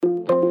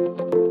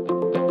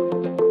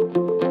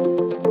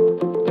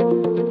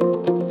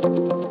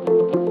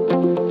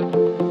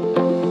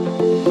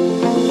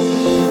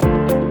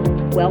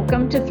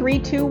Welcome to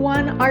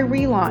 321 I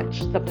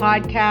Relaunch, the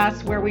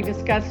podcast where we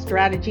discuss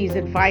strategies,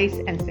 advice,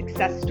 and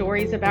success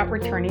stories about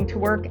returning to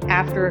work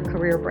after a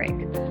career break.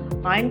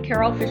 I'm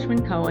Carol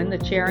Fishman Cohen, the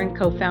chair and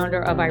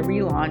co-founder of I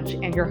Relaunch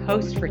and your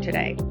host for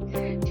today.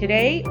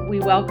 Today,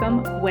 we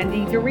welcome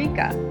Wendy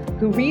Dorica,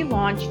 who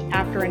relaunched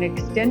after an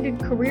extended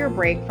career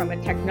break from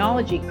a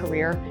technology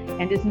career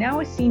and is now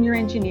a senior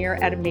engineer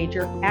at a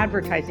major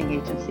advertising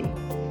agency.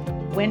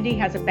 Wendy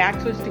has a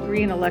bachelor's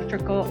degree in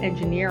electrical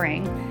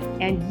engineering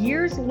and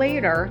years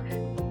later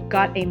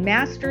got a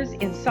master's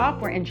in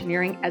software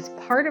engineering as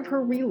part of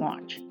her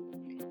relaunch.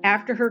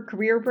 After her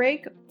career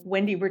break,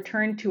 Wendy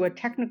returned to a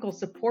technical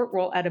support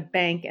role at a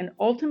bank and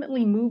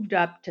ultimately moved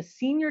up to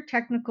senior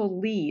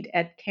technical lead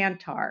at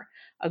Kantar,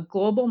 a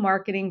global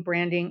marketing,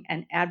 branding,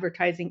 and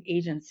advertising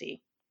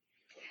agency.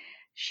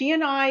 She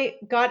and I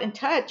got in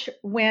touch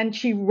when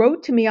she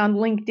wrote to me on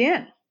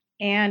LinkedIn,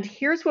 and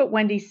here's what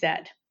Wendy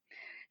said.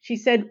 She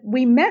said,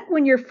 "We met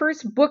when your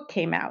first book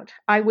came out.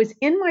 I was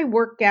in my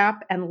work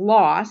gap and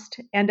lost,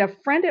 and a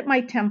friend at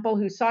my temple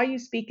who saw you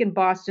speak in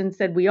Boston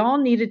said we all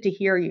needed to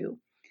hear you.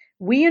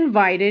 We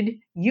invited,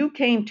 you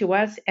came to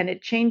us, and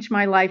it changed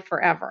my life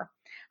forever.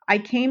 I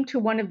came to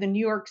one of the New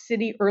York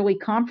City early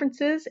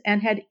conferences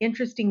and had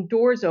interesting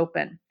doors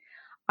open.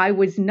 I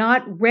was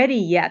not ready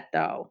yet,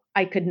 though.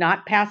 I could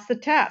not pass the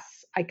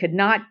tests. I could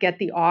not get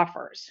the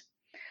offers.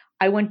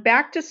 I went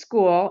back to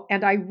school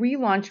and I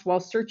relaunched while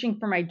searching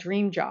for my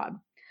dream job.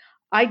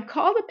 I'd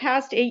call the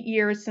past 8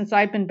 years since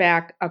I've been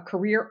back a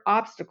career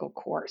obstacle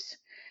course,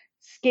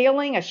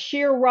 scaling a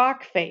sheer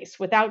rock face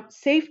without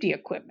safety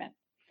equipment,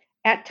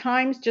 at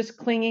times just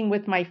clinging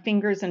with my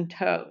fingers and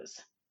toes."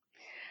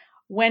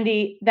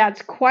 Wendy,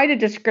 that's quite a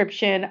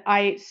description.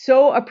 I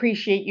so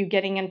appreciate you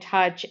getting in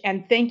touch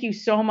and thank you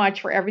so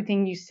much for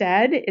everything you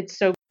said. It's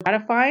so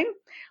gratifying.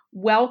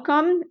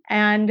 Welcome,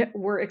 and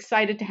we're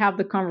excited to have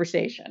the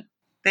conversation.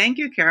 Thank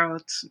you, Carol.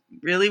 It's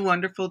really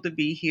wonderful to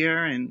be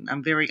here, and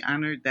I'm very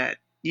honored that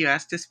you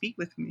asked to speak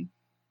with me.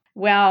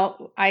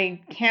 Well,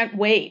 I can't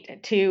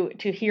wait to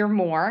hear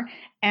more.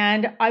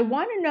 And I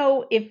want to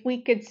know if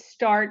we could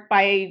start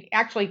by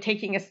actually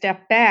taking a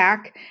step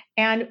back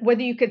and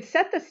whether you could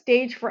set the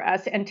stage for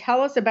us and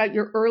tell us about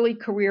your early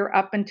career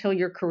up until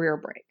your career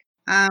break.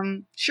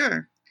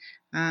 Sure.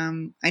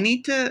 I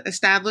need to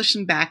establish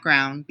some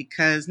background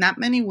because not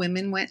many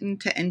women went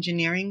into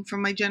engineering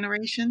from my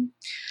generation.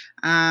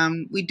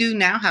 We do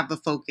now have a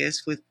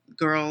focus with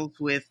girls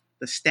with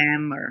the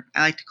STEM, or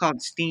I like to call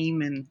it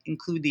STEAM, and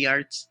include the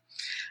arts.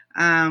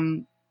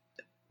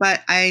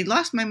 But I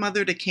lost my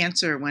mother to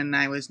cancer when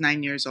I was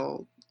 9 years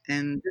old.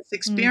 And this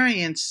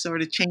experience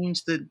sort of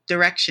changed the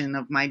direction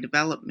of my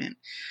development.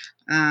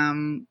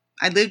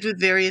 I lived with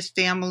various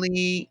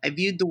family. I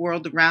viewed the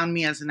world around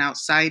me as an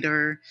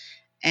outsider.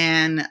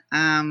 And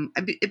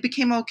it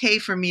became okay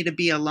for me to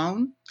be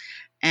alone.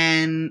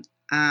 And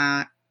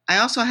I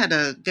also had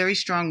a very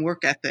strong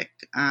work ethic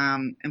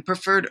and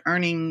preferred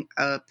earning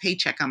a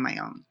paycheck on my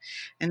own.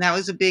 And that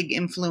was a big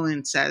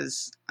influence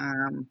as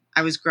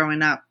I was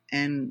growing up.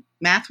 And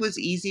math was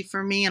easy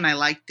for me and I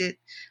liked it.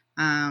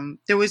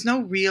 There was no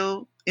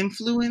real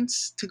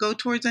influence to go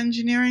towards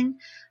engineering,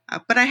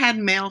 but I had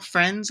male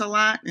friends a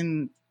lot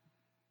and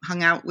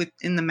hung out with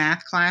in the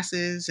math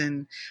classes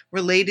and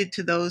related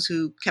to those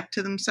who kept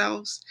to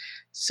themselves.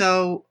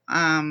 So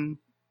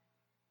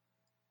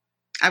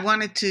I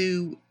wanted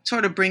to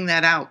sort of bring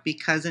that out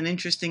because an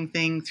interesting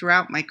thing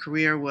throughout my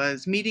career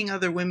was meeting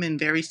other women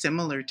very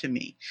similar to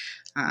me.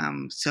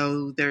 I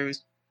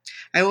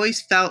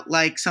always felt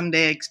like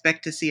someday I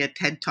expect to see a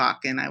TED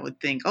Talk and I would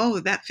think, oh,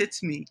 that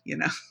fits me,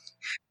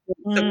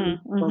 Some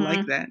people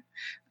like that.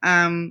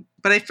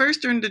 But I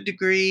first earned a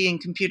degree in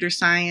computer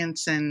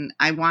science and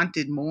I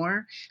wanted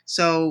more.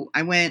 So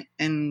I went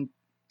and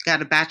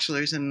got a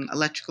bachelor's in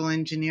electrical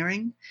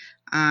engineering.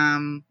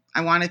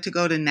 I wanted to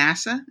go to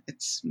NASA.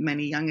 It's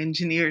many young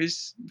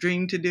engineers'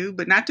 dream to do,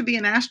 but not to be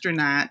an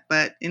astronaut,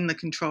 but in the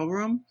control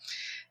room.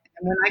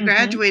 And when I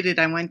graduated,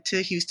 I went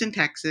to Houston,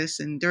 Texas.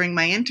 And during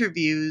my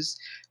interviews,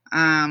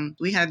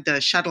 we had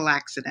the shuttle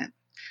accident.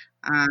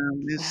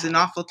 It was an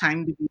awful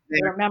time to be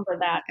there. I remember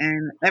that.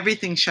 And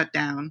everything shut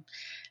down.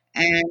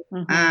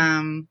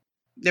 And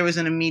there was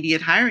an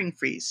immediate hiring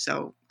freeze.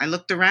 So I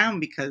looked around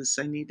because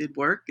I needed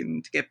work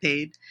and to get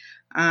paid.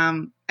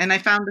 And I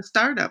found a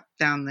startup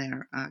down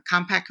there,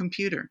 Compaq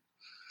Computer.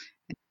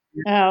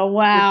 Oh,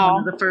 wow.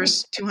 One of the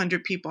first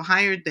 200 people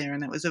hired there.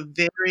 And it was a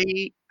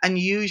very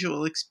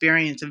unusual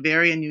experience, a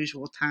very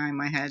unusual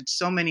time. I had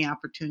so many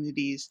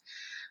opportunities.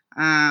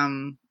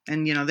 And,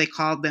 they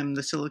called them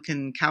the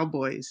Silicon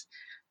Cowboys.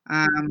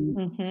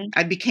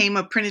 I became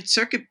a printed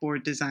circuit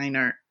board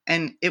designer,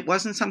 and it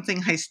wasn't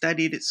something I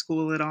studied at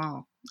school at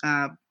all.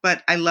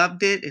 But I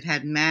loved it. It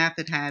had math,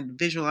 it had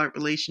visual art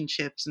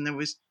relationships, and there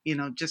was,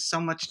 just so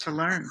much to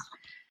learn.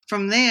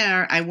 From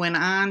there, I went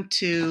on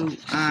to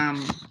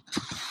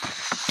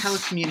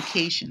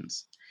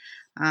telecommunications.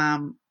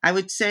 I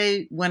would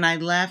say when I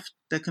left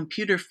the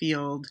computer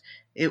field,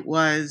 it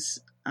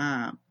was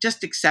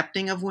just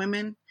accepting of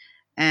women.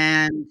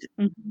 And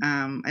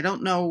I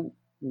don't know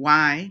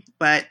why,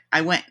 but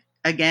I went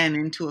again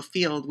into a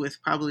field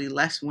with probably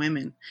less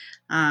women.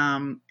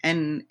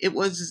 And it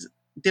was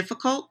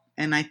difficult.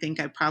 And I think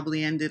I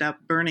probably ended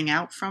up burning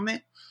out from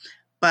it.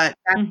 But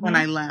that's when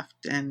I Mhm.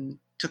 left and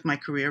took my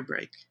career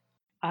break.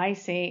 I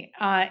see.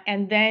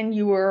 And then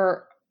you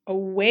were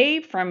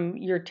away from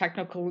your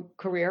technical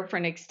career for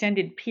an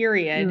extended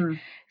period. Mm.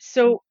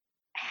 So,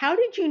 how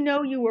did you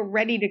know you were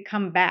ready to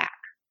come back?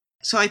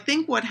 So I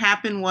think what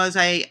happened was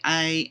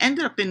I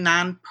ended up in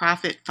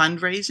nonprofit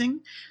fundraising.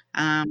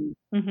 Um,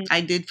 Mhm.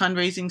 I did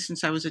fundraising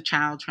since I was a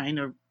child, trying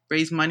to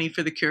raise money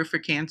for the cure for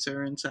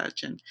cancer and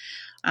such. And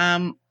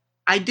um,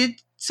 I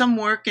did some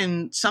work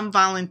and some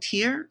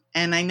volunteer,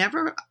 and I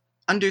never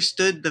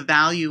understood the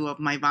value of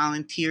my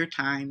volunteer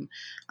time,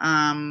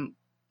 um,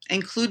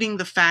 including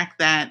the fact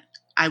that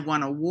I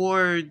won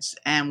awards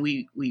and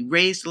we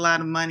raised a lot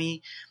of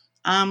money.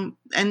 And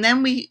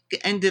then we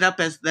ended up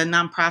as the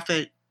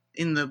nonprofit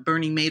in the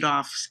Bernie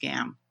Madoff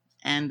scam,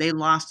 and they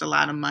lost a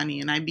lot of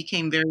money. And I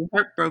became very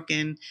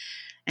heartbroken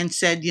and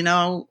said,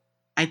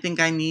 I think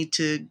I need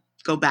to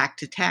go back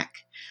to tech.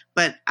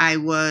 But I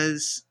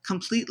was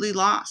completely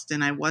lost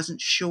and I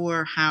wasn't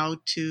sure how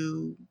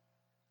to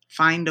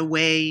find a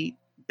way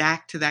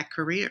back to that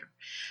career.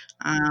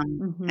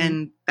 Mhm.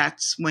 And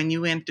that's when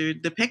you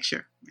entered the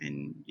picture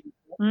and you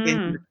in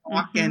the Mm.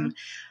 talk. And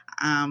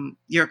Mhm.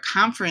 your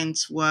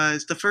conference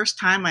was the first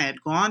time I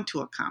had gone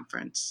to a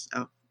conference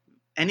of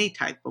any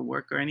type of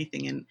work or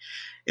anything. And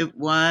it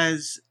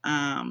was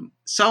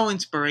so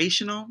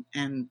inspirational,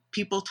 and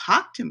people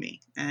talked to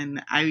me.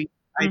 And I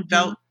Mhm.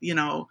 felt,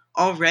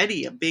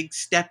 already a big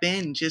step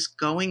in just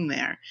going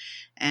there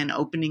and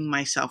opening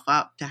myself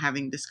up to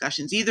having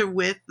discussions, either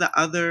with the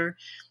other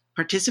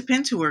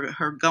participants who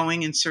are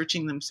going and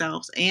searching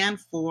themselves, and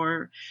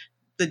for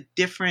the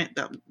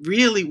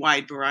really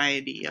wide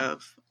variety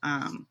of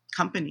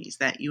companies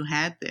that you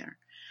had there.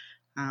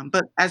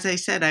 But as I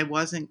said, I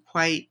wasn't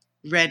quite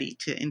ready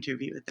to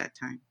interview at that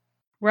time.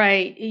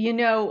 Right.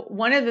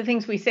 One of the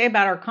things we say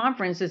about our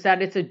conference is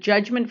that it's a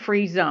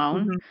judgment-free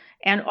zone. Hmm.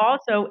 And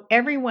also,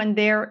 everyone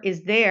there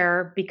is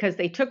there because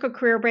they took a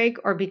career break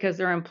or because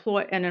they're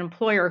an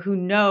employer who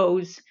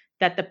knows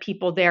that the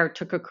people there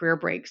took a career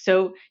break.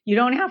 So you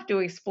don't have to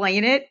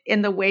explain it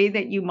in the way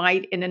that you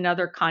might in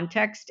another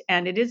context.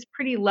 And it is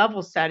pretty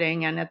level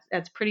setting, and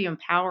that's pretty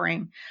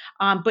empowering.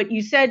 But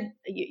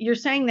you're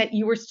saying that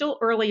you were still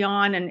early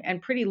on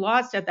and pretty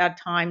lost at that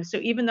time. So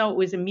even though it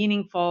was a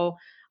meaningful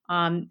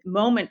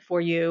moment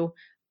for you,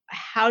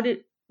 how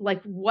did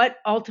what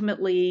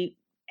ultimately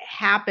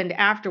happened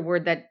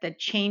afterward that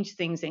changed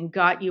things and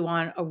got you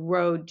on a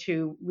road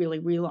to really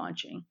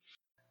relaunching?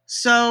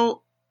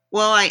 So,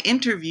 well, I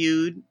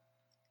interviewed,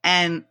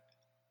 and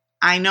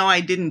I know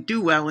I didn't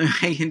do well in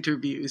my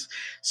interviews.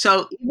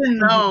 So even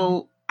Mhm.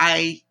 though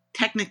I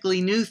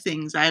technically knew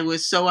things, I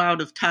was so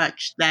out of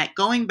touch that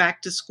going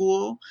back to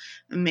school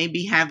and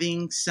maybe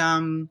having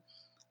some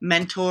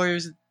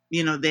mentors,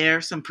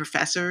 there, some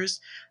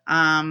professors.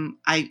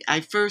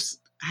 I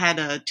first had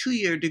a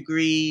 2-year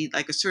degree,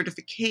 like a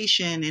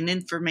certification in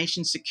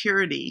information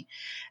security,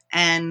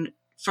 and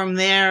from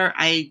there,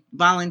 I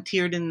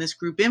volunteered in this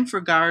group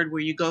InfraGard,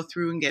 where you go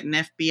through and get an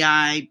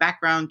FBI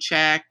background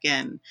check.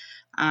 And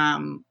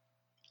um,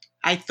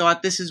 I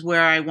thought this is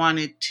where I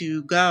wanted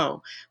to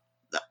go.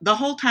 The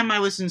whole time I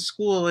was in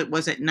school, it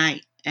was at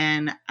night.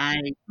 And I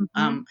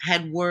Mhm.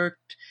 had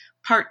worked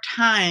part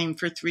time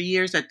for 3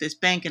 years at this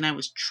bank, and I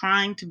was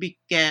trying to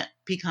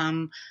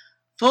become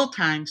full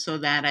time so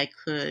that I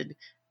could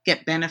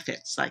get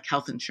benefits like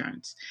health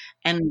insurance.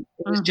 And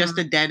it was just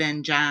a Mhm. dead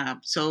end job.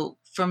 So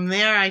from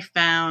there, I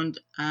found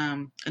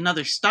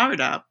another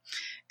startup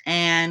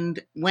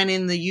and went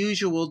in the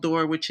usual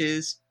door, which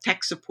is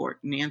tech support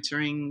and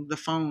answering the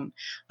phone.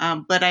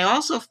 But I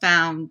also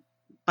found,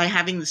 by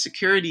having the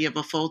security of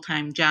a full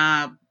time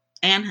job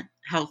and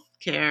health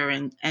care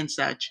and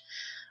such,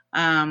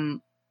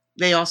 um,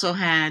 they also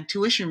had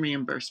tuition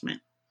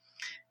reimbursement.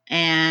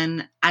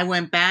 And I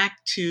went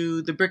back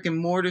to the brick and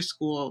mortar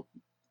school.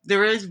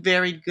 There is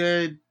very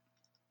good,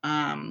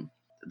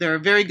 there are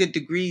very good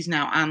degrees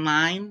now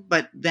online,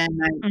 but then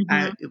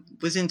I Mhm.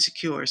 was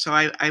insecure. So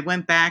I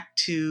went back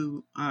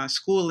to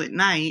school at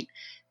night.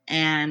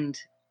 And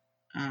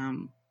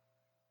um,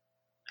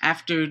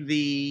 after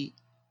the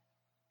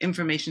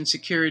information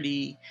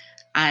security,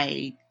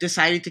 I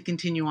decided to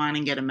continue on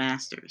and get a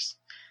master's.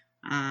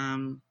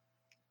 Um,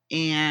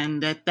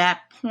 and at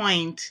that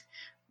point,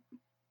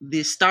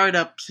 the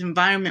startups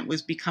environment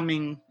was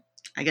becoming,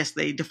 I guess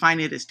they define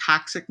it as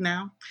toxic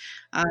now,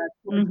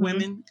 towards Mhm.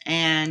 women.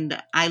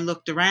 And I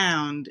looked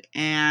around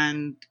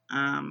and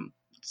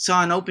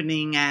saw an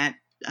opening at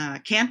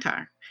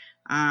Kantar.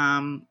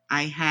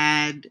 I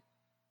had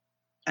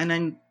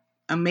an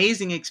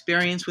amazing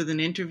experience with an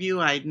interview.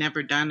 I'd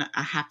never done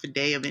a half a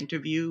day of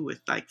interview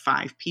with like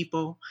 5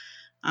 people.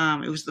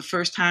 It was the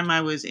first time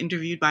I was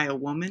interviewed by a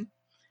woman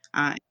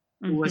uh,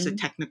 who was a Mhm.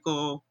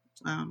 technical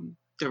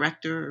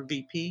director or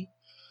VP.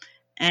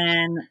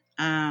 And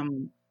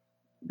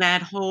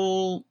that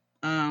whole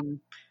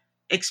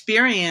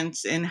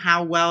experience and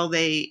how well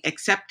they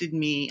accepted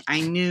me,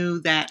 I knew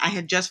that I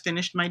had just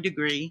finished my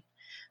degree.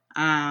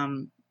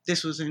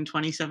 This was in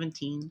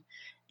 2017,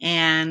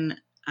 and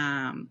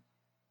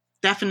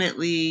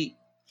definitely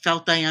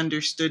felt I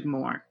understood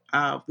more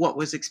of what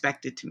was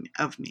expected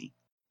of me.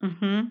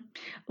 Mm-hmm.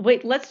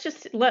 Wait, let's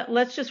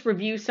just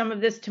review some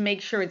of this to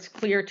make sure it's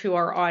clear to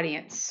our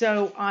audience.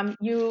 So,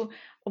 you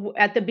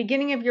at the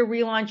beginning of your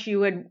relaunch,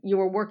 you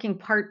were working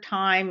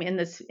part-time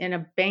in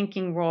a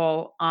banking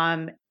role,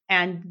 and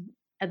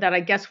that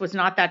I guess was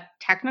not that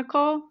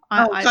technical.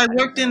 Oh, so I I don't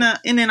worked in know.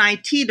 an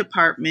IT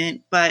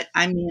department, but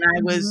I mean,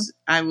 Mm-hmm.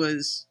 I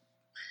was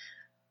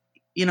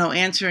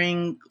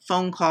answering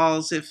phone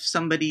calls if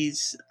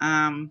somebody's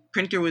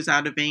printer was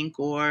out of ink,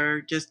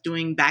 or just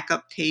doing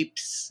backup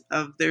tapes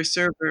of their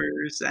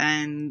servers.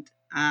 And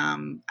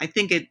I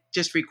think it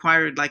just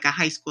required like a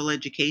high school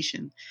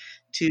education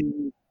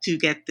to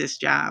get this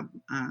job.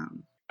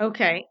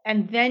 Okay,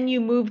 and then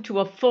you moved to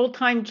a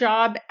full-time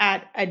job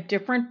at a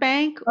different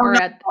bank, Oh or no,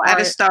 at at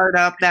a or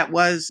startup that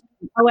was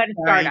at a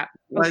sorry startup.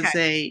 was Okay.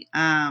 a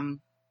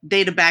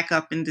data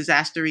backup and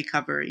disaster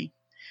recovery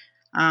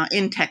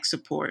in tech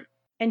support.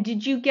 And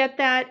did you get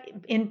that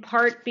in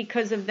part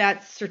because of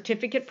that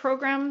certificate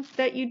program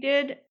that you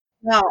did?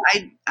 No,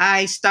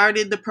 I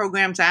started the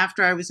programs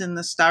after I was in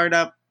the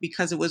startup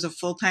because it was a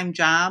full-time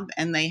job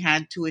and they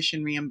had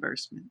tuition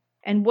reimbursement.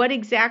 And what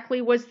exactly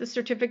was the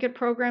certificate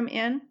program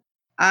in?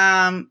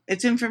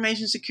 It's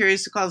information security.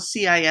 It's called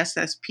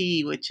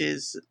CISSP, which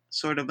is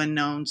sort of a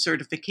known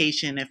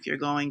certification if you're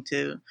going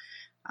to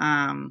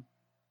um,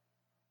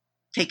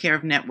 take care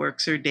of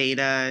networks or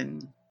data.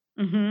 And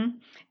Mm-hmm.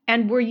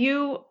 And were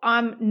you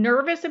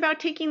nervous about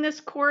taking this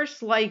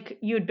course? Like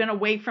you had been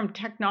away from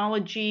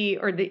technology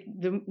or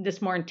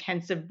this more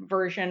intensive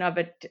version of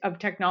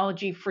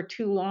technology for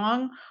too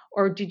long?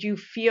 Or did you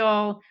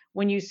feel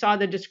when you saw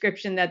the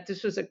description that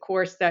this was a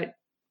course that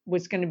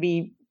was going to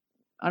be,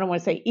 I don't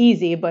want to say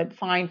easy, but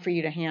fine for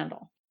you to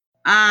handle?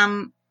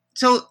 um,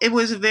 so it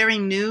was a very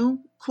new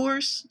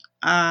course,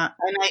 and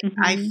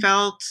I Mm-hmm.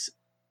 felt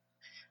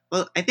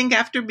well. I think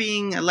after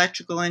being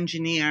electrical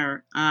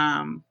engineer,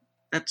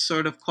 that's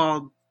sort of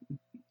called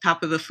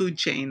top of the food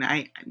chain.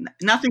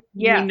 Nothing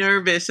made me Yes.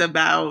 nervous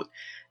about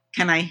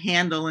can I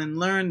handle and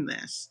learn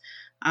this.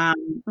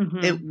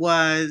 It Mm-hmm.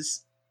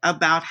 was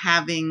about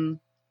having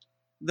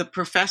the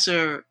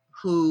professor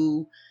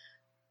who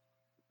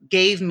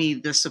gave me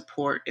the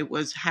support. It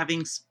was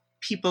having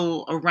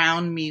people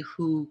around me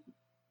who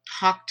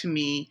talk to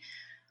me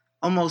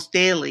almost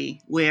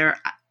daily, where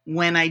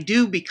when I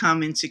do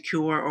become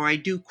insecure or I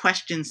do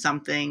question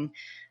something,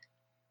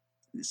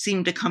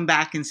 seem to come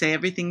back and say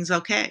everything's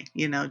okay,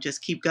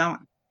 just keep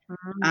going.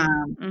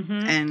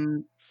 Mm-hmm.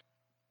 And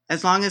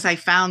as long as I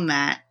found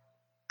that,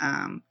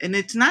 and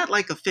it's not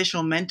like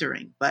official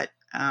mentoring, but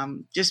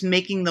just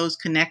making those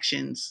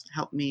connections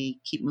helped me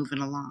keep moving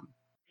along.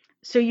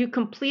 So you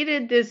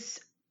completed this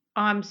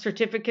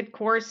certificate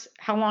course.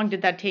 How long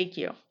did that take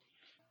you?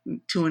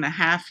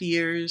 2.5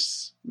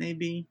 years,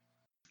 maybe.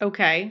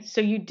 Okay,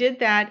 so you did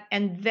that,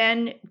 and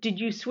then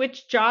did you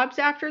switch jobs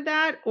after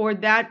that, or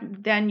that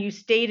then you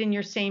stayed in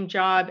your same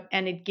job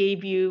and it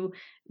gave you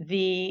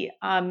the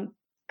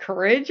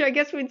courage, I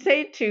guess we'd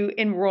say, to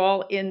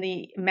enroll in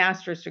the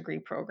master's degree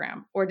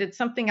program, or did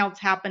something else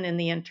happen in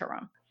the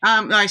interim?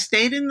 I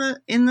stayed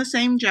in the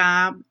same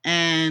job,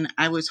 and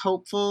I was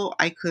hopeful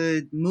I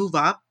could move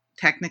up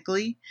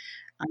technically.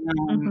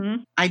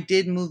 Mm-hmm. I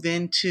did move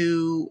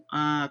into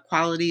a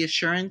quality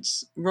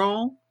assurance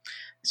role,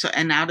 so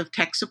and out of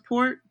tech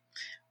support,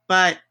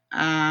 but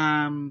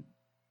the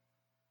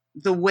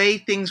way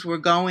things were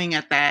going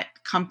at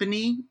that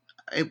company,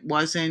 it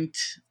wasn't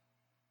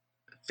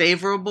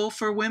favorable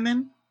for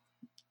women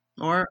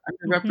or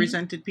Mm-hmm.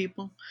 underrepresented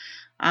people.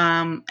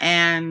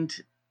 And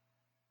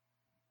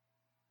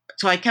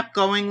so I kept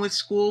going with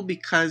school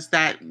because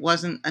that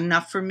wasn't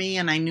enough for me,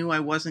 and I knew I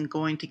wasn't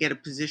going to get a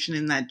position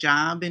in that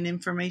job in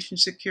information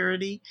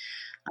security.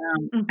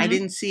 I Mm-hmm.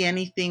 didn't see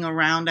anything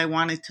around I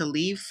wanted to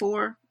leave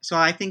for, so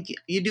I think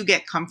you do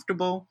get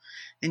comfortable,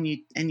 and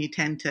you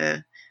tend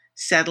to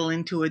settle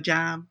into a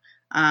job.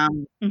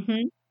 Um,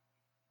 Mm-hmm.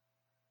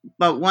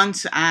 but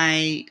once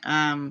I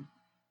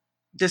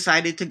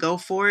decided to go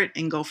for it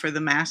and go for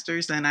the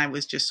masters, then I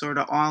was just sort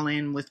of all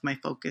in with my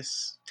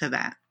focus to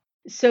that.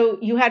 So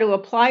you had to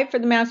apply for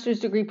the master's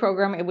degree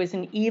program. It was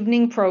an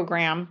evening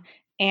program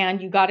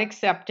and you got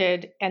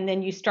accepted and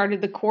then you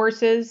started the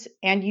courses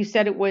and you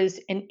said it was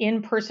an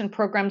in-person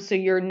program. So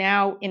you're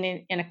now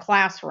in a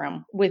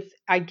classroom with,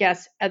 I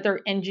guess, other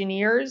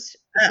engineers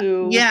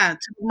who Yeah,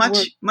 to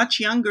were, much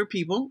younger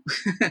people.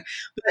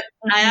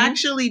 But I Mhm.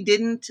 actually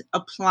didn't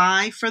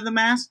apply for the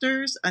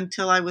masters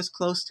until I was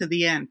close to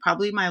the end,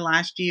 probably my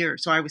last year.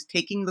 So I was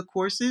taking the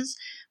courses,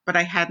 but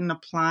I hadn't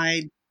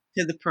applied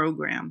to the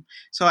program.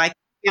 So I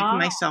give Ah,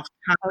 myself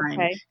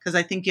time okay. because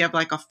I think you have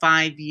like a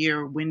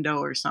 5-year window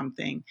or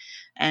something.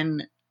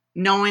 And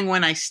knowing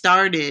when I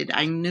started,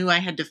 I knew I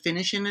had to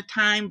finish in a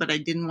time, but I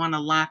didn't want to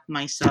lock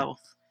myself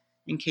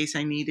in case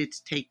I needed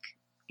to take,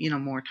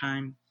 more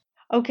time.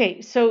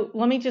 Okay, so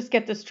let me just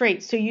get this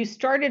straight. So you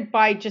started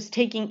by just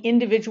taking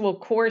individual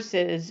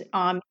courses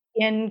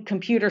in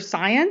computer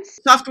science?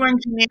 Software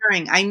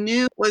engineering, I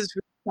knew it was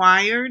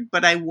required,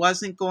 but I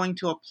wasn't going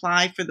to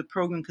apply for the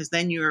program because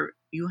then you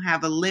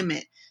have a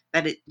limit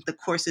that the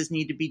courses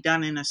need to be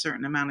done in a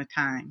certain amount of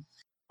time.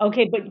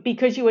 Okay, but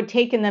because you had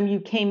taken them,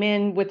 you came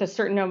in with a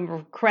certain number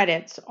of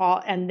credits,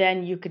 and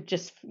then you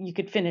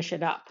could finish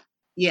it up.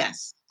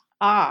 Yes.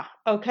 Ah,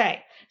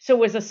 okay. So it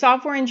was a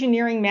software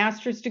engineering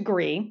master's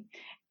degree,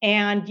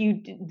 and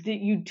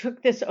you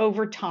took this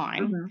over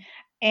time. Hmm.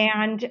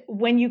 And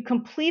when you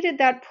completed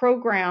that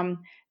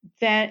program,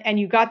 and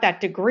you got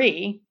that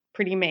degree,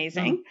 pretty Hmm.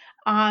 amazing.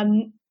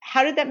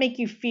 How did that make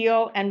you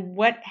feel, and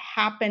what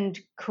happened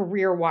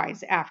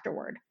career-wise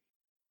afterward?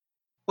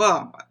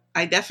 Well,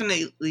 I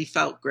definitely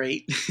felt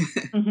great.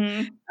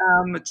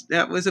 Mm-hmm.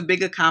 That was a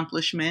big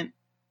accomplishment.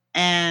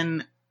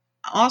 And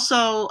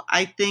also,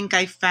 I think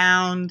I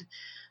found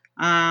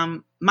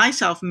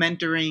myself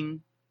mentoring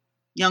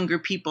younger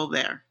people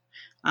there.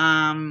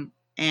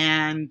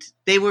 And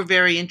they were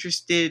very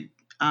interested,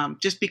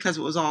 just because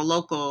it was all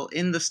local,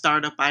 in the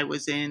startup I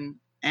was in,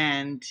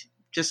 and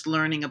just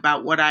learning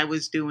about what I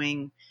was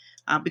doing,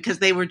 because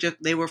they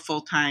were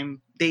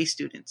full-time day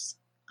students,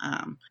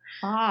 um,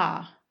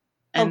 Ah,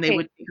 and they okay.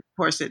 would take a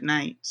course at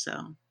night.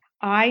 So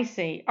I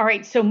see. All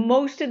right. So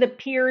most of the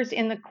peers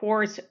in the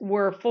course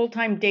were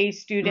full-time day mm,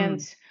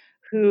 students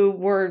who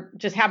were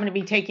just happened to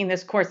be taking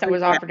this course that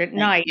was offered at exactly.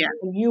 night, Yeah,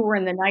 and you were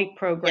in the night yeah.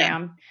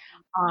 program.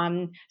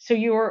 So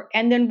you were,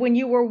 and then when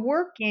you were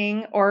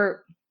working,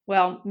 or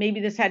well,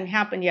 maybe this hadn't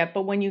happened yet,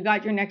 but when you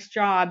got your next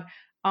job,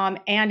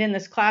 and in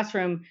this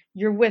classroom,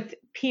 you're with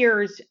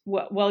peers.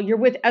 Well, you're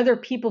with other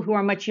people who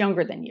are much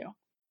younger than you.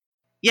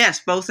 Yes,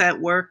 both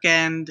at work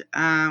and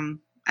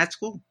at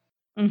school.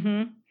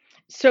 Hmm.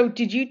 So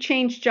did you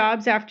change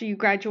jobs after you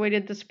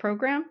graduated this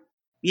program?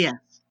 Yeah.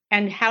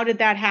 And how did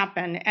that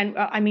happen? And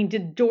I mean,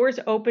 did doors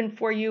open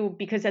for you?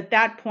 Because at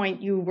that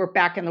point you were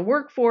back in the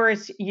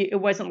workforce. It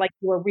wasn't like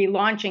you were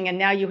relaunching and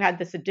now you had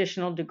this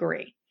additional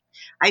degree.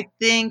 I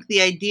think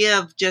the idea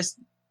of just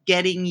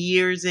getting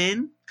years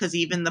in, because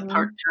even the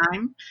part Mhm,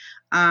 time,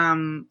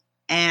 um,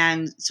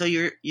 and so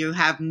you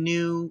have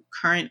new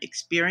current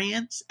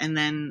experience, and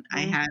then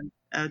I mhm, had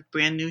a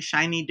brand new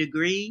shiny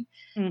degree,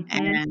 mhm,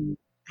 and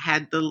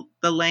had the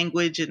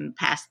language and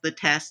passed the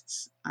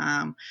tests.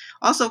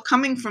 Also,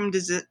 coming from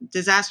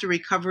disaster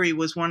recovery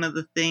was one of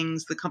the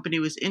things the company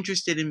was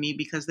interested in me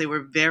because they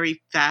were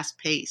very fast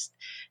paced,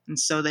 and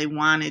so they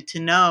wanted to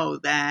know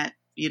that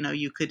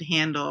you could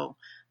handle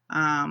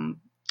um,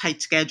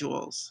 tight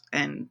schedules,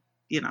 and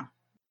you know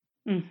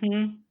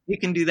mhm. you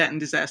can do that in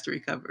disaster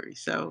recovery.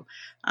 So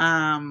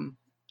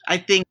I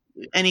think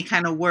any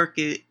kind of work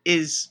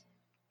is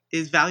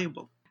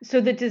valuable. So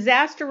the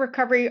disaster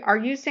recovery, are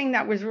you saying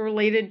that was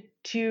related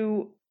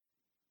to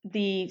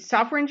the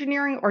software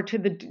engineering or to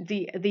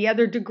the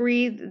other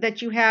degree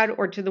that you had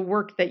or to the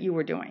work that you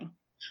were doing?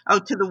 Oh,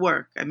 to the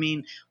work. I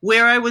mean,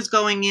 where I was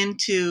going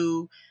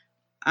into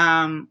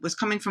was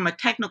coming from a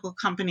technical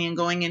company and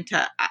going into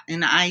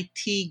an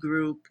IT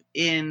group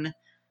in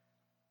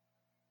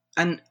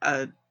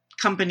a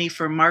company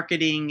for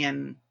marketing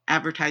and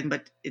advertising,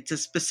 but it's a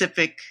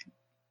specific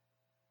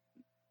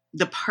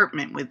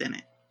department within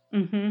it.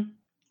 Mhm.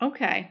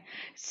 Okay.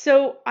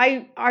 So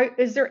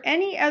is there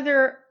any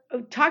other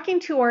talking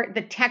to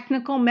the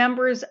technical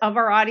members of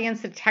our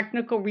audience, the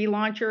technical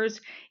relaunchers,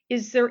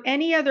 is there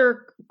any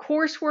other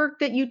coursework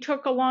that you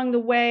took along the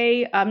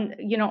way,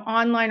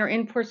 online or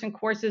in-person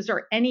courses,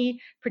 or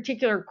any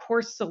particular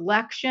course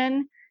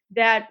selection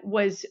that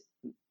was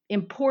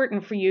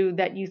important for you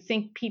that you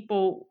think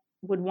people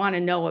would want to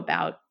know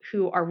about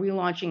who are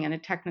relaunching in a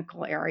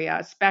technical area,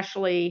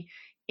 especially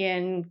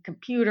in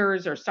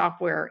computers or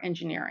software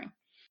engineering?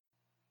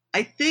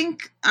 I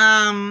think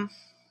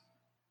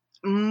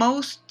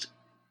most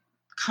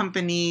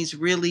companies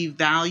really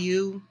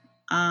value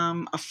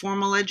a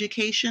formal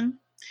education.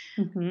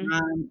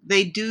 Mhm.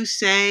 They do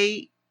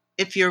say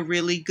if you're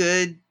really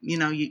good,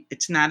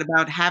 it's not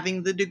about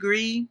having the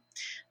degree,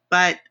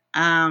 but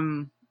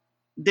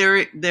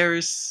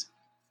there's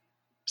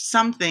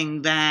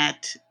something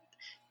that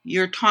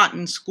you're taught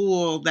in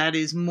school that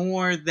is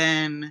more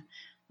than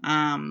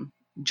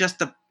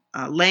just a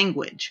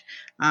language.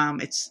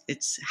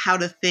 It's how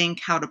to think,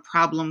 how to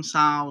problem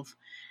solve,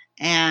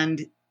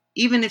 and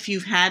even if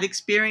you've had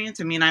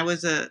experience, I mean, I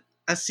was a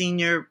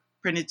senior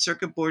printed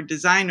circuit board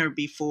designer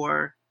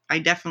before. I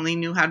definitely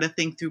knew how to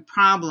think through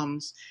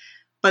problems,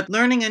 but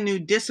learning a new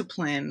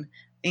discipline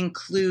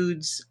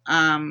includes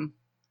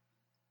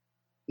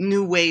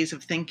new ways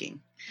of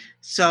thinking.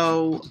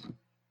 So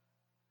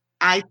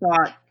I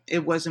thought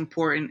it was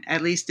important,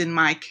 at least in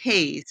my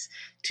case,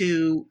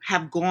 to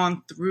have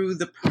gone through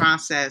the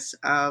process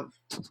of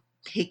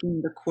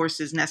taking the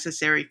courses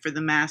necessary for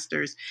the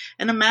master's.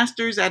 And a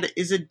master's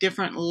is a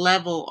different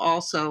level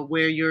also,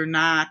 where you're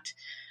not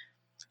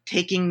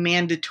taking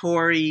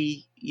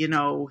mandatory,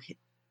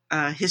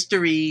 a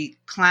history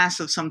class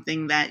of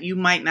something that you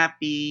might not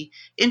be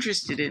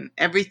interested in.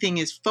 Everything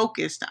is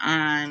focused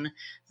on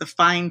the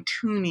fine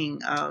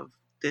tuning of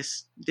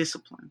this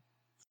discipline.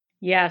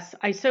 Yes,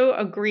 I so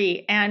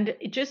agree. And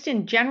just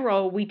in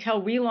general, we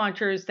tell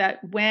relaunchers that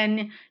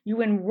when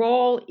you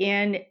enroll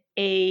in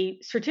a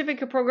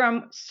certificate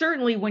program,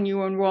 certainly when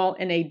you enroll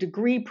in a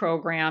degree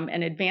program,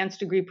 an advanced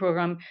degree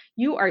program,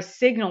 you are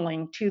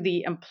signaling to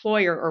the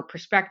employer or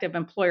prospective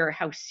employer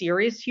how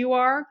serious you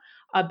are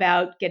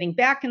about getting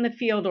back in the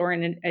field or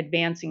in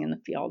advancing in the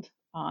field,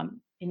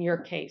 in your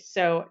case.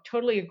 So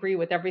totally agree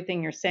with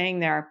everything you're saying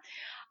there.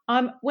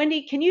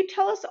 Wendy, can you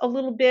tell us a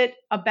little bit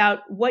about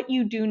what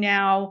you do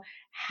now?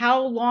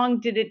 How long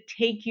did it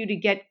take you to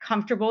get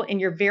comfortable in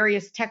your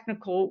various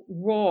technical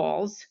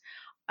roles?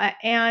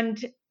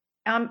 And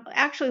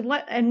actually,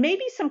 and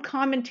maybe some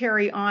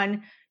commentary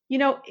on, you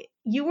know,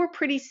 you were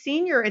pretty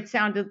senior, it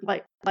sounded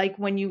like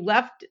when you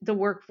left the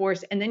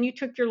workforce, and then you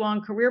took your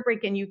long career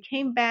break and you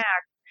came back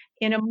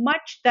in a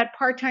that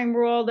part-time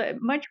role,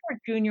 that much more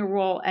junior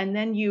role, and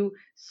then you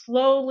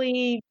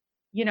slowly,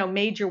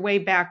 made your way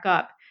back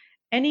up.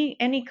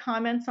 Any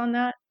comments on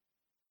that?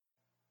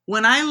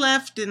 When I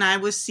left and I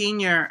was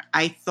senior,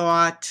 I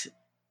thought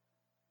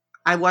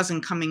I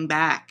wasn't coming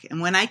back.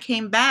 And when I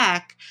came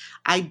back,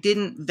 I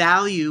didn't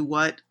value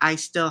what I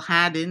still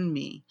had in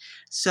me.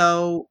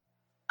 So,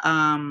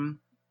 um,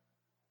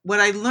 what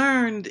I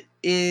learned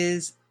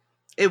is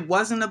it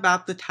wasn't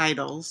about the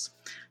titles.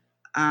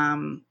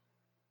 Um,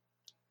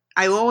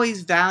 I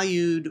always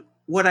valued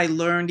what I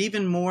learned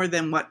even more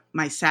than what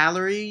my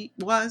salary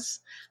was.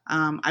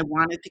 I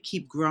wanted to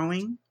keep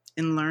growing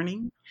and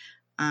learning.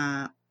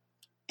 Uh,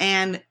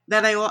 and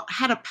that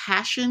had a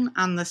passion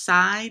on the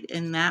side,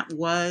 and that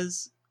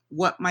was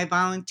what my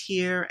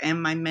volunteer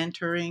and my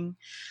mentoring.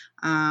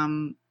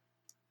 Um,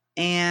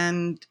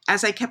 and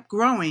as I kept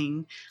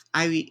growing,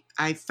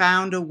 I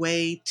found a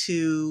way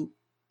to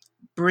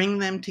bring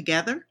them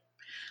together,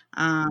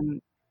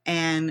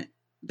 and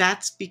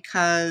that's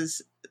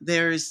because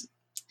there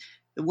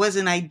was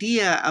an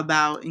idea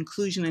about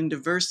inclusion and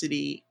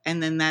diversity,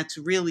 and then that's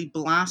really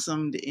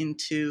blossomed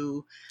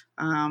into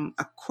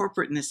a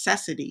corporate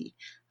necessity.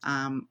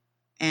 Um,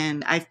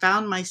 and I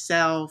found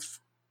myself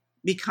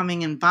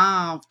becoming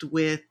involved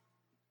with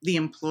the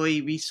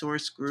employee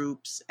resource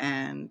groups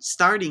and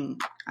starting,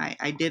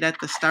 I did at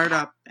the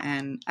startup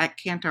and at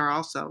Kantar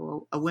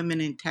also, a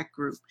women in tech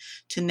group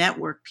to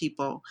network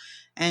people.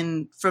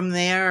 And from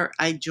there,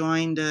 I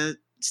joined a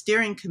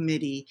steering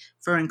committee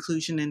for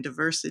inclusion and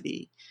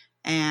diversity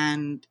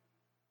and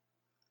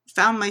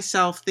found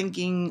myself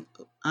thinking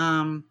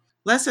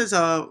less as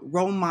a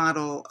role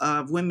model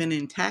of women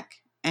in tech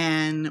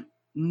and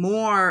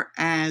more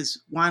as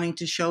wanting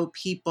to show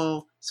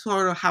people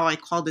sort of how I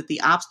called it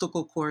the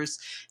obstacle course.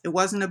 It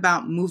wasn't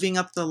about moving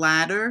up the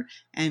ladder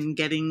and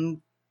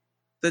getting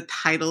the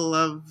title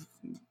of,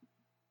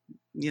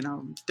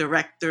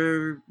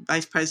 director,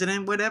 vice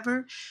president,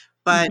 whatever,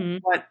 but Hmm.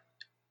 what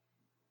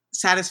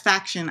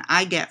satisfaction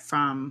I get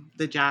from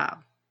the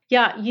job.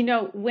 Yeah,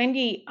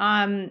 Wendy,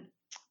 Uh,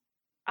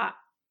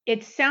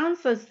 it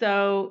sounds as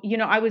though,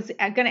 I was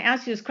going to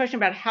ask you this question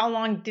about how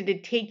long did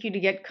it take you to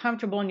get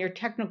comfortable in your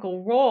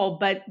technical role,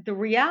 but the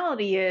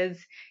reality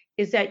is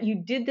that you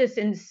did this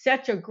in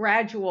such a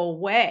gradual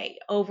way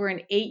over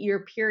an 8-year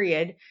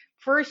period.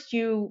 First,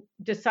 you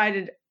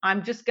decided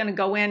I'm just going to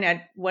go in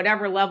at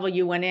whatever level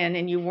you went in,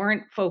 and you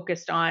weren't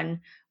focused on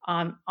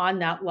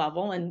that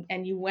level,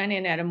 and you went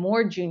in at a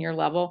more junior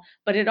level.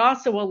 But it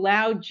also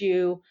allowed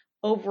you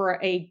over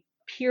a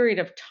period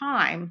of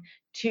time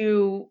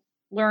to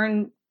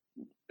learn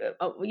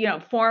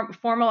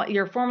formal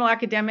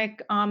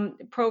academic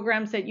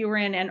programs that you were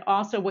in, and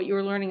also what you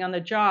were learning on the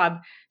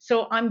job.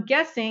 So I'm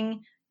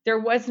guessing there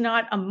was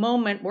not a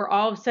moment where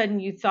all of a sudden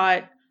you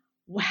thought,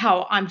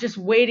 wow, I'm just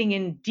wading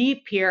in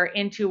deep here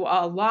into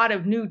a lot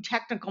of new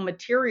technical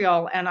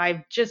material and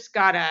I've just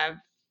got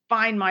to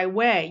find my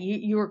way.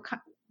 You were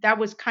That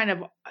was kind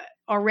of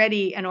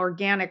already an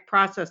organic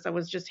process that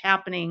was just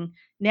happening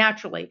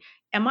naturally.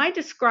 Am I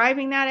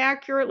describing that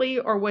accurately,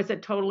 or was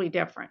it totally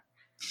different?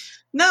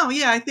 No,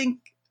 yeah, I think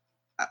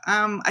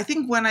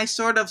when I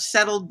sort of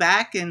settled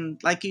back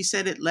and, like you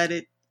said, it let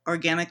it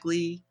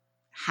organically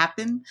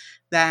happen,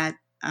 that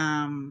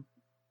I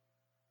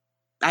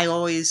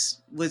always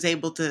was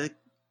able to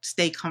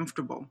stay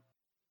comfortable.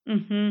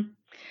 Hmm.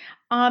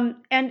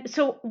 And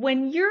so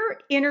when you're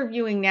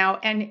interviewing now,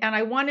 and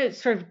I want to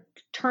sort of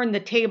turn the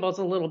tables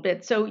a little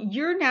bit. So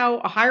you're now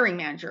a hiring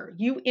manager.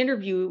 You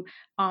interview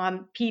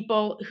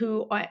people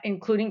who,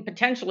 including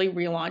potentially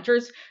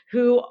relaunchers,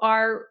 who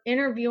are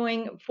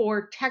interviewing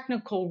for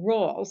technical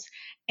roles.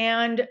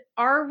 And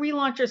our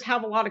relaunchers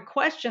have a lot of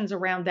questions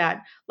around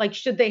that. Like,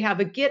 should they have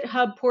a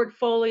GitHub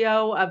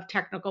portfolio of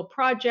technical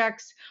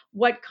projects?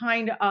 What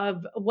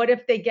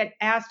if they get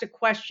asked a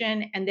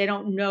question and they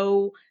don't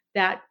know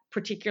that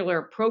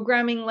particular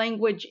programming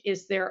language?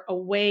 Is there a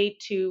way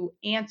to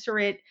answer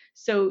it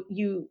so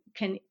you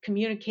can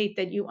communicate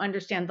that you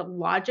understand the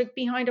logic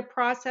behind a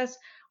process?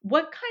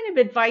 What kind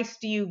of advice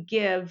do you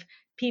give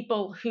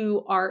people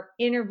who are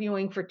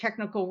interviewing for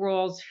technical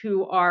roles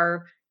who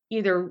are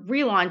either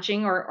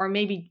relaunching or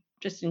maybe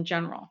just in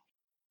general?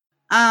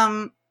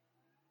 Um,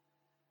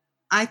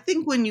 I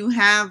think when you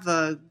have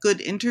a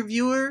good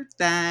interviewer,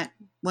 that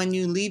when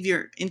you leave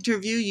your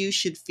interview, you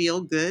should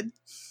feel good.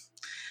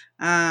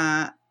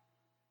 Uh,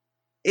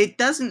 it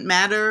doesn't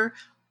matter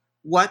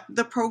what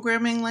the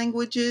programming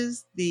language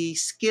is, the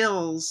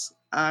skills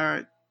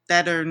are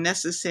that are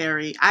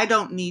necessary. I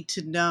don't need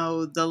to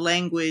know the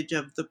language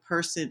of the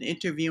person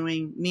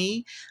interviewing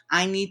me.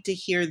 I need to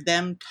hear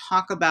them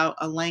talk about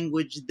a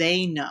language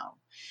they know.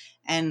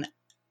 And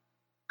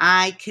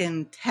I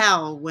can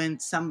tell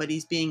when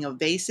somebody's being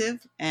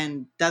evasive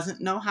and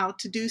doesn't know how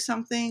to do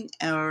something,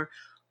 or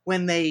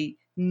when they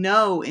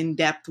know in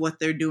depth what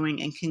they're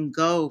doing and can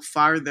go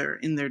farther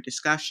in their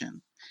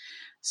discussion.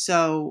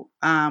 So,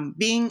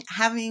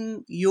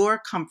 having your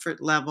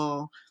comfort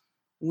level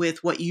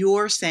with what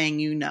you're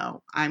saying,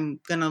 I'm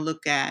going to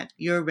look at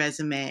your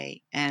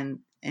resume, and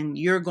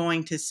you're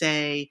going to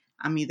say,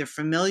 I'm either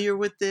familiar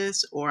with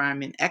this or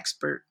I'm an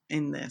expert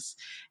in this,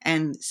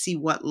 and see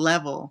what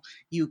level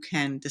you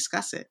can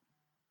discuss it.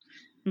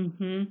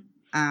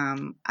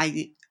 Mm-hmm.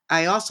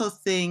 I also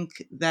think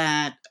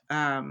that,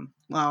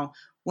 well,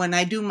 when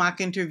I do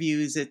mock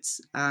interviews, it's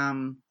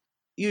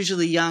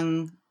usually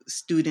young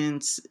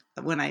students.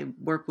 When I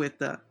work with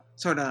the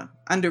sort of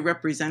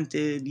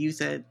underrepresented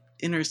youth at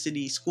inner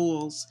city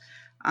schools,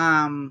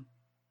 um,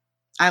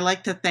 I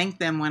like to thank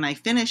them when I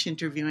finish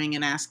interviewing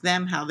and ask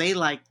them how they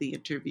like the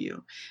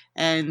interview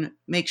and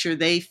make sure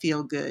they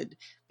feel good,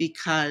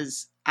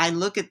 because I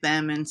look at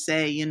them and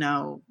say, in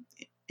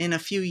a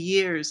few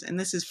years, and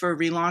this is for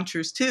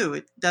relaunchers too,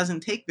 it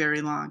doesn't take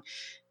very long,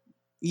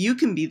 you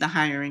can be the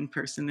hiring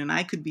person and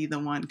I could be the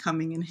one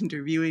coming and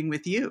interviewing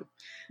with you.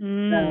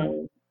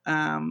 So,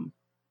 um,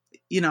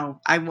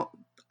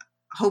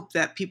 hope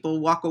that people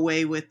walk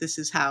away with, this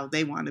is how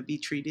they want to be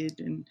treated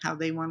and how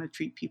they want to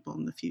treat people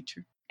in the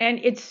future. And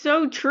it's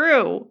so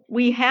true.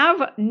 We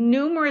have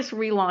numerous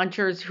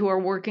relaunchers who are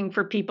working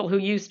for people who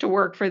used to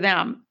work for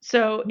them.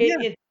 So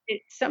Yeah.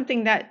 it's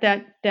something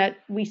that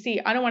we see.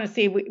 I don't want to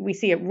say we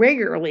see it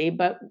regularly,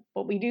 but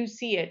we do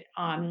see it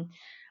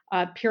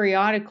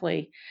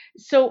periodically.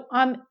 So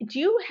do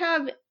you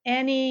have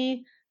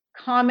any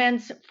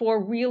comments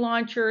for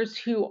relaunchers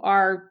who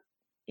are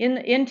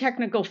in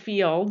technical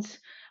fields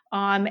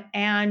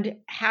and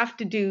have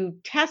to do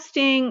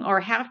testing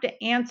or have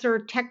to answer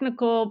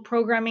technical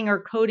programming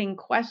or coding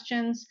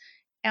questions?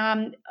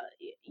 Um,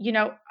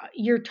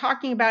 you're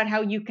talking about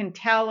how you can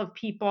tell if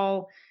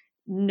people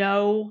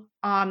know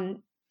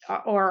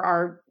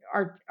or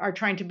are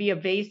trying to be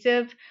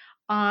evasive.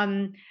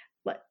 Um,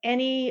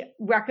 any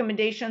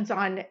recommendations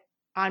on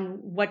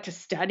what to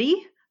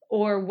study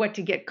or what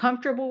to get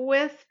comfortable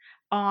with,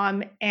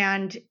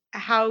 and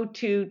how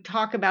to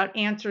talk about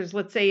answers?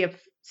 Let's say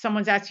if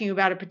someone's asking you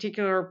about a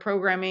particular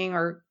programming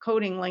or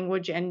coding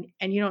language and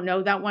you don't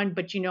know that one,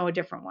 but you know a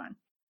different one.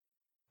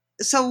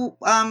 So,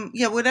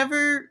 yeah,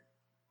 whatever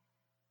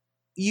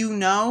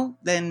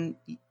then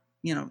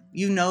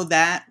you know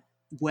that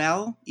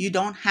well. You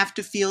don't have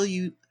to feel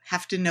you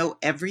have to know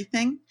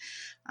everything.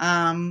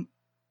 Um,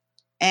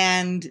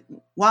 and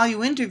while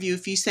you interview,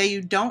 if you say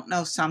you don't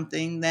know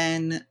something,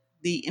 then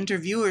the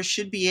interviewer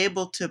should be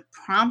able to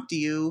prompt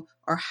you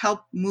or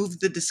help move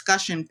the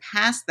discussion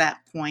past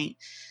that point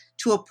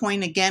to a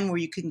point again where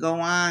you can go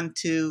on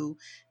to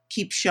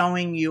keep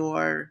showing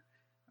your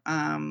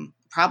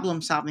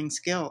problem solving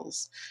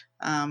skills.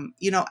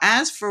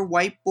 As for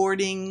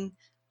whiteboarding,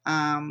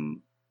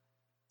 um,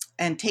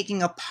 and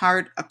taking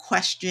apart a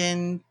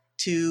question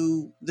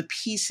to the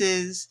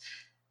pieces,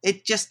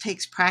 it just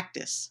takes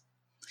practice.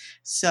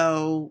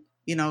 So,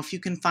 if you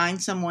can find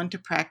someone to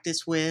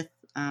practice with,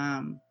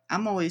 I'm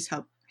always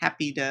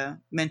happy to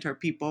mentor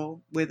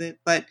people with it.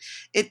 But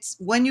it's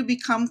when you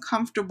become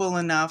comfortable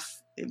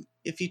enough,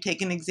 if you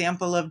take an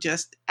example of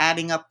just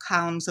adding up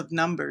columns of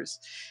numbers,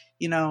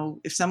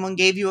 if someone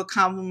gave you a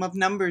column of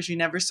numbers you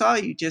never saw,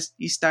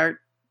 you start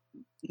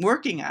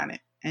working on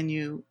it, and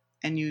you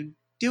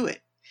do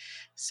it.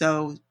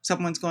 So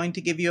someone's going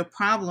to give you a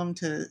problem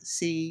to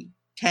see,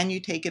 can you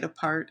take it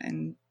apart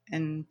and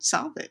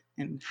solve it,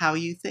 and how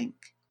you think.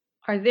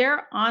 Are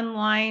there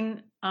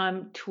online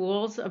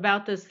tools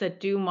about this that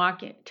do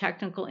mock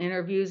technical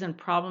interviews and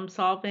problem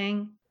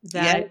solving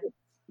Yeah, that?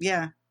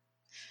 yeah.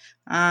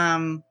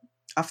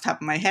 Off the top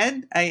of my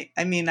head,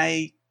 I mean,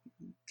 I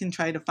can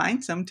try to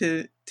find some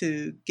to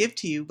give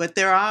to you, but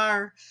there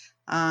are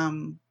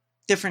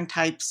different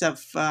types of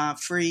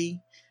free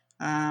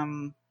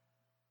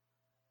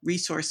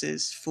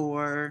resources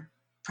for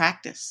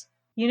practice.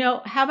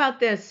 How about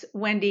this,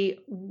 Wendy?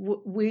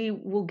 We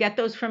will get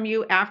those from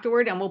you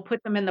afterward and we'll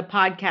put them in the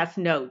podcast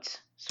notes.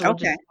 So we'll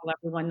just Okay. tell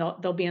everyone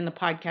they'll be in the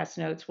podcast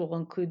notes. We'll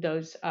include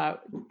those.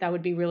 That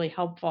would be really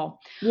helpful.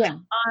 Yeah.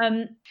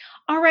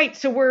 All right,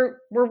 so we're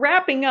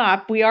wrapping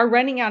up. We are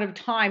running out of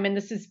time, and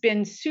this has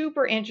been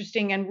super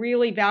interesting and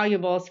really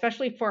valuable,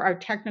 especially for our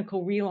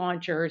technical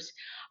relaunchers.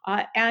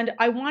 And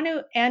I want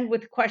to end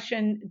with a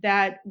question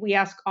that we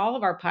ask all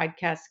of our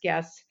podcast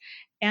guests.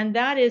 And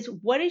that is,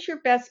 what is your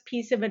best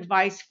piece of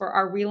advice for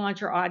our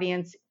relauncher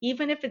audience,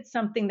 even if it's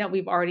something that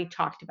we've already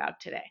talked about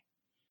today?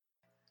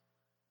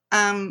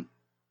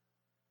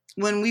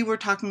 When we were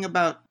talking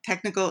about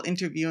technical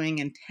interviewing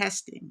and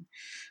testing,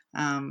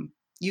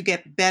 you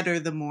get better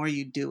the more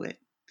you do it.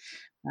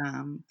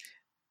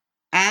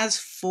 As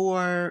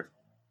for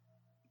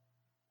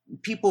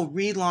people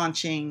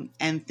relaunching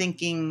and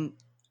thinking,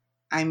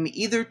 I'm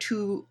either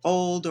too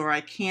old or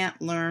I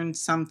can't learn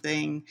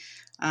something,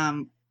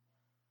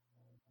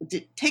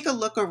 take a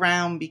look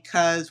around,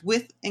 because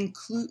with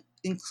inclusion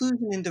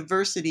and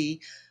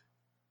diversity,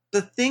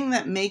 the thing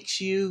that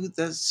makes you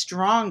the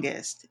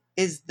strongest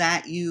is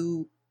that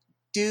you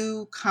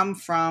do come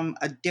from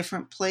a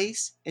different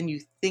place and you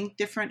think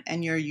different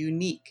and you're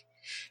unique.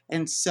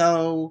 And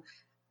so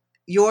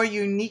your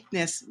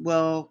uniqueness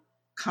will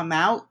come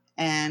out,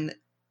 and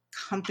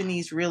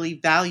companies really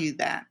value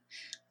that.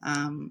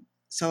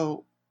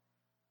 So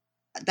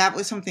that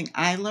was something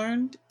I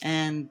learned,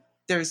 and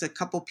there's a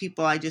couple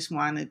people I just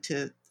wanted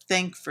to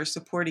thank for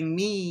supporting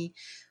me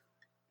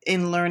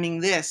in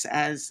learning this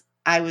as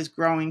I was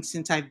growing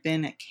since I've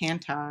been at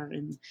Kantar.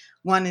 And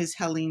one is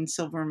Helene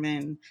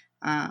Silverman,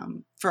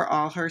 for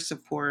all her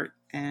support.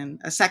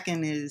 And a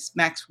second is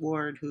Max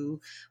Ward,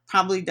 who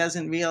probably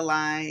doesn't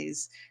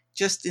realize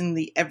just in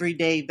the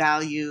everyday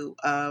value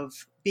of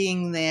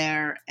being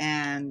there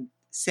and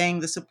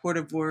saying the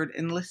supportive word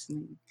and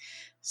listening.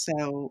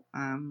 So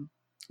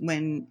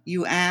when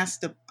you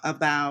asked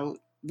about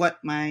what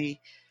my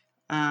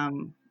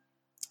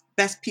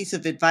best piece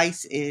of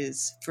advice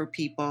is for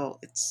people,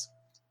 it's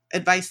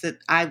advice that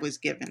I was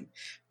given,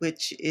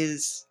 which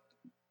is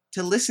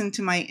to listen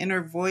to my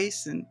inner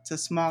voice, and it's a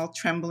small,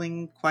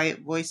 trembling,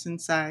 quiet voice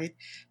inside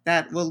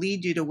that will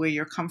lead you to where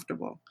you're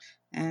comfortable,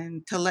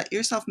 and to let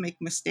yourself make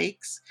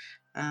mistakes.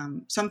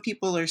 Some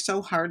people are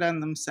so hard on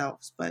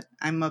themselves, but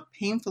I'm a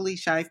painfully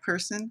shy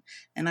person,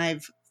 and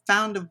I've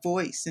found a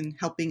voice in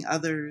helping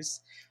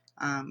others.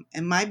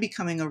 And my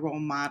becoming a role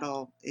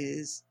model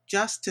is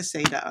just to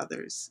say to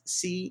others,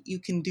 see, you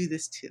can do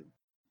this too.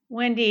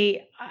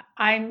 Wendy,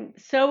 I'm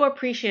so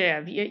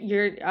appreciative.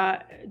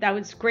 That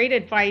was great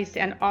advice,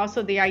 and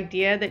also the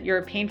idea that you're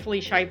a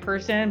painfully shy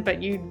person,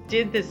 but you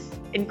did this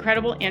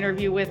incredible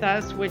interview with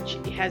us, which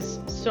has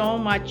so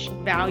much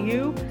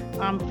value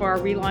for our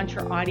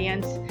relauncher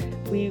audience.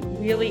 We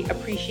really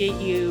appreciate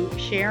you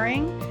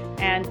sharing,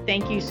 and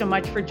thank you so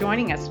much for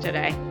joining us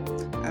today.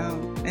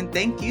 And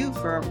thank you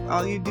for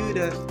all you do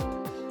to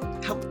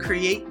help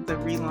create the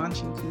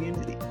relaunching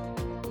community.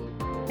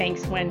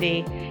 Thanks,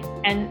 Wendy.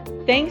 And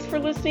thanks for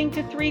listening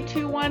to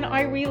 321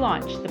 I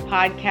Relaunch, the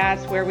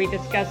podcast where we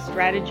discuss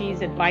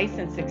strategies, advice,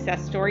 and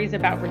success stories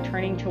about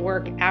returning to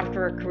work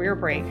after a career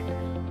break.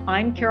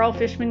 I'm Carol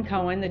Fishman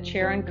Cohen, the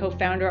chair and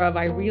co-founder of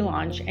I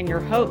Relaunch, and your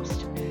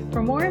host.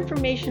 For more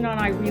information on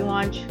I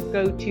Relaunch,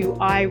 go to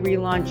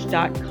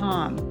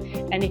irelaunch.com.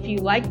 And if you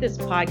like this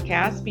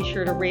podcast, be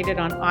sure to rate it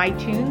on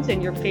iTunes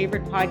and your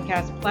favorite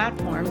podcast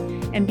platform.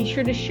 And be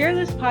sure to share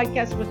this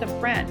podcast with a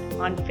friend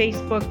on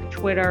Facebook,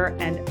 Twitter,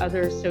 and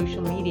other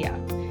social media.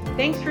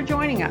 Thanks for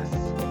joining us.